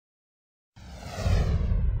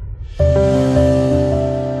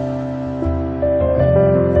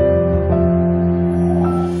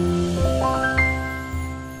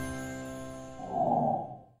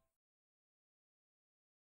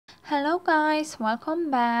Hello guys, welcome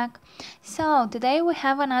back. So today we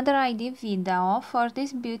have another ID video for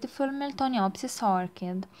this beautiful Miltoniopsis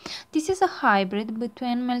orchid. This is a hybrid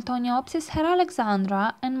between Miltoniopsis Herr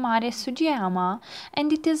Alexander and Mary Sugyiama,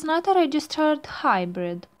 and it is not a registered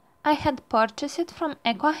hybrid. I had purchased it from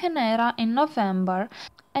Ecuagenera in November,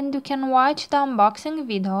 and you can watch the unboxing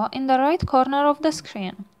video in the right corner of the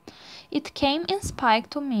screen. It came in spike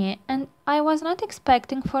to me, and I was not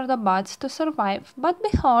expecting for the buds to survive, but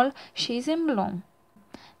behold, she is in bloom.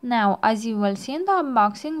 Now, as you will see in the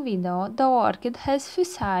unboxing video, the orchid has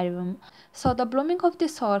fusarium, so the blooming of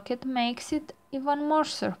this orchid makes it even more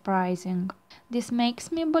surprising. This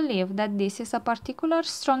makes me believe that this is a particular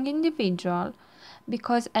strong individual,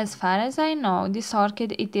 because as far as I know, this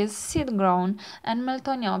orchid it is seed grown, and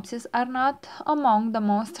Miltoniopsis are not among the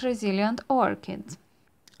most resilient orchids.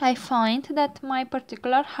 I find that my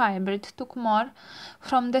particular hybrid took more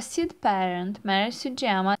from the seed parent, Mary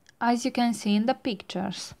Sugyiama, as you can see in the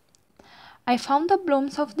pictures. I found the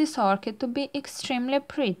blooms of this orchid to be extremely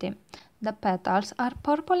pretty. The petals are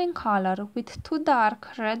purple in color with two dark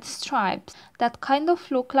red stripes that kind of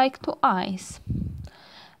look like two eyes.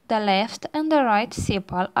 The left and the right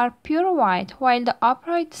sepal are pure white, while the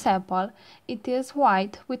upright sepal it is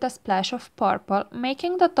white with a splash of purple,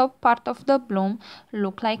 making the top part of the bloom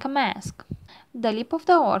look like a mask. The lip of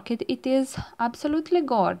the orchid it is absolutely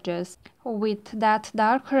gorgeous, with that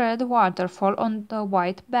dark red waterfall on the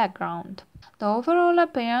white background. The overall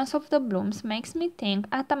appearance of the blooms makes me think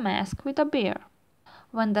at a mask with a beard.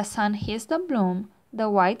 When the sun hits the bloom, the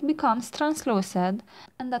white becomes translucent,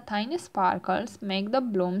 and the tiny sparkles make the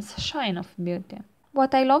blooms shine of beauty.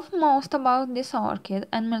 What I love most about this orchid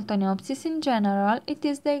and Miltoniopsis in general, it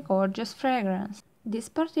is their gorgeous fragrance. This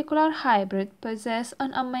particular hybrid possesses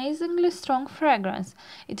an amazingly strong fragrance.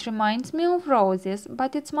 It reminds me of roses,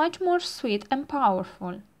 but it's much more sweet and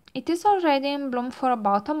powerful. It is already in bloom for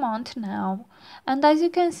about a month now, and as you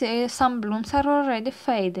can see, some blooms are already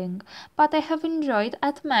fading, but I have enjoyed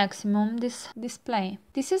at maximum this display.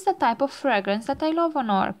 This is the type of fragrance that I love on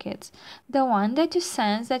orchids, the one that you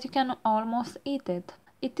sense that you can almost eat it.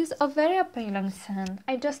 It is a very appealing scent,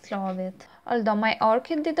 I just love it. Although my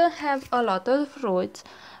orchid didn't have a lot of roots,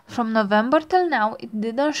 from November till now it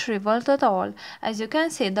didn't shrivel at all. As you can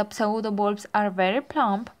see, the pseudobulbs are very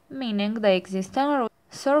plump, meaning the existing roots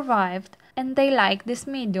survived and they like this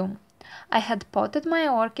medium. I had potted my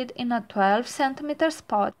orchid in a 12 cm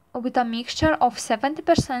pot with a mixture of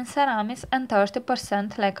 70% ceramics and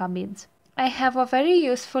 30% leca beads. I have a very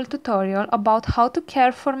useful tutorial about how to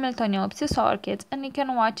care for Miltoniopsis orchids, and you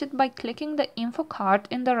can watch it by clicking the info card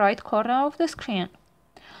in the right corner of the screen.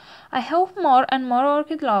 I hope more and more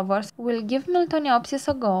orchid lovers will give Miltoniopsis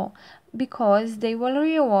a go, because they will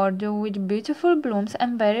reward you with beautiful blooms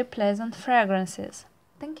and very pleasant fragrances.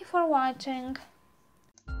 Thank you for watching.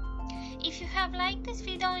 If you have liked this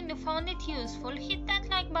video and you found it useful, hit that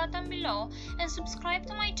like button below and subscribe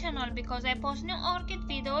to my channel because I post new orchid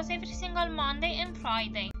videos every single Monday and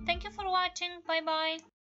Friday. Thank you for watching. Bye bye.